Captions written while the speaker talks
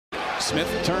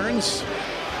Smith turns.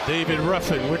 David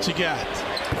Ruffin, what you got?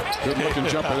 Good looking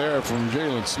jumper there from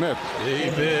Jalen Smith.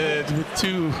 David with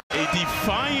two. A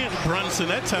defiant Brunson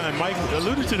that time. Mike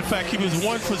alluded to the fact he was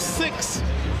 1 for 6,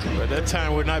 but that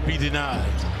time would not be denied.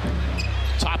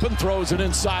 Toppin throws it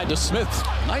inside to Smith.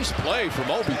 Nice play from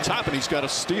Obi Toppin. He's got a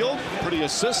steal, pretty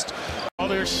assist. All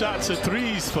their shots are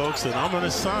threes, folks, and I'm on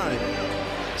his side.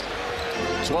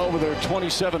 12 of their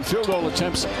 27 field goal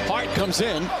attempts. Hart comes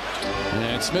in,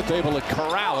 and Smith able to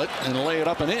corral it and lay it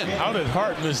up and in. How did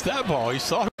Hart miss that ball? He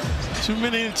saw too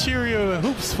many interior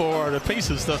hoops for the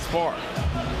Pacers thus far.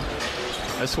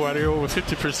 That's why they're over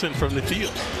 50% from the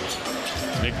field.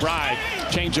 McBride,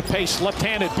 change of pace,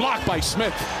 left-handed block by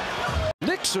Smith.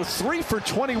 Knicks are 3 for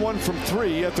 21 from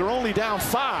 3, yet they're only down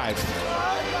 5.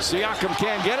 Siakam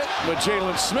can't get it, but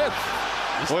Jalen Smith.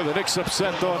 Boy, the Knicks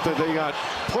upset, thought that they got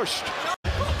pushed.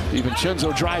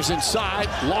 DiVincenzo drives inside,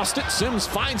 lost it. Sims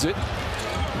finds it.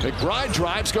 McBride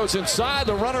drives, goes inside.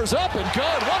 The runner's up and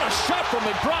good. What a shot from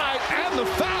McBride, and the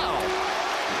foul.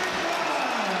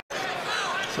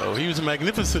 So he was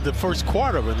magnificent the first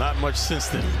quarter, but not much since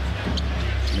then.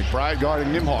 McBride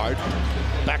guarding him hard.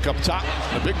 Back up top,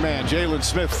 the big man, Jalen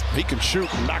Smith. He can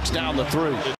shoot and knocks down the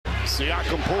 3.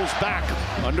 Siakam pulls back,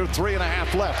 under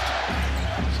 3.5 left.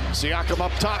 Siakam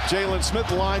up top, Jalen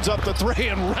Smith lines up the 3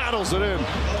 and rattles it in.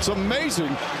 It's amazing.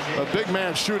 A big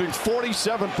man shooting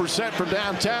 47% from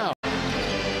downtown.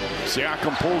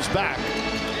 Siakam pulls back.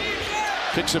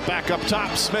 Kicks it back up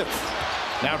top, Smith.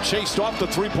 Now chased off the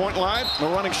 3-point line. The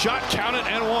running shot, count it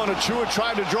and one. Achua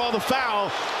tried to draw the foul,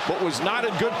 but was not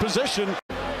in good position.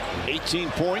 18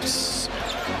 points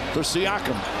for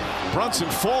Siakam. Brunson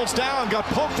falls down, got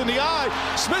poked in the eye.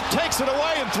 Smith takes it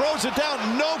away and throws it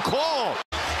down. No call.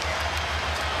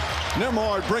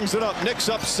 Nembhard brings it up. Knicks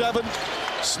up 7.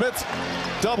 Smith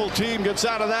double team, gets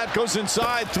out of that, goes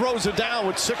inside, throws it down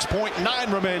with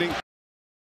 6.9 remaining.